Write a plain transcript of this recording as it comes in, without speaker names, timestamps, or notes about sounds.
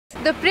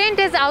The Print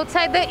is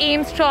outside the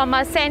AIIMS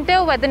Trauma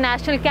Center where the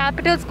National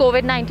Capital's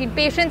COVID-19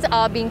 patients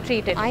are being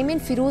treated. I'm in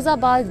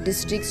Firozabad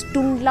district's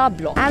Tundla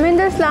block. I'm in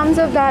the slums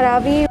of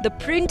Dharavi. The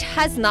Print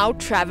has now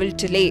travelled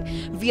today.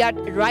 We are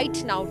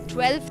right now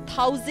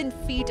 12,000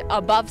 feet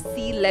above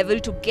sea level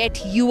to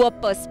get you a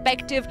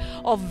perspective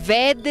of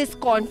where this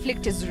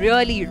conflict is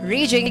really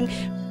raging.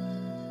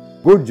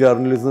 Good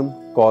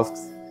journalism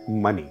costs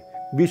money.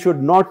 We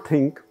should not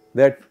think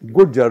that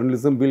good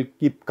journalism will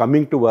keep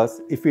coming to us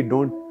if we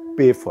don't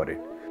pay for it.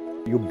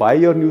 You buy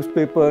your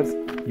newspapers,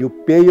 you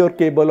pay your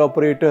cable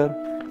operator,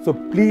 so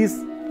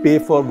please pay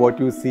for what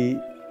you see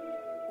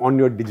on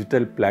your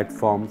digital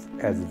platforms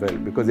as well,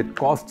 because it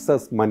costs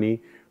us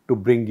money to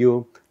bring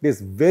you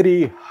this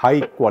very high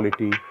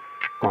quality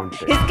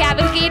content. His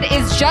cavalcade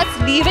is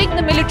just leaving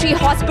the military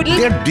hospital.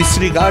 They are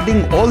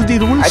disregarding all the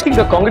rules. I think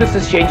the Congress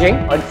is changing,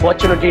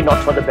 unfortunately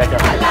not for the better.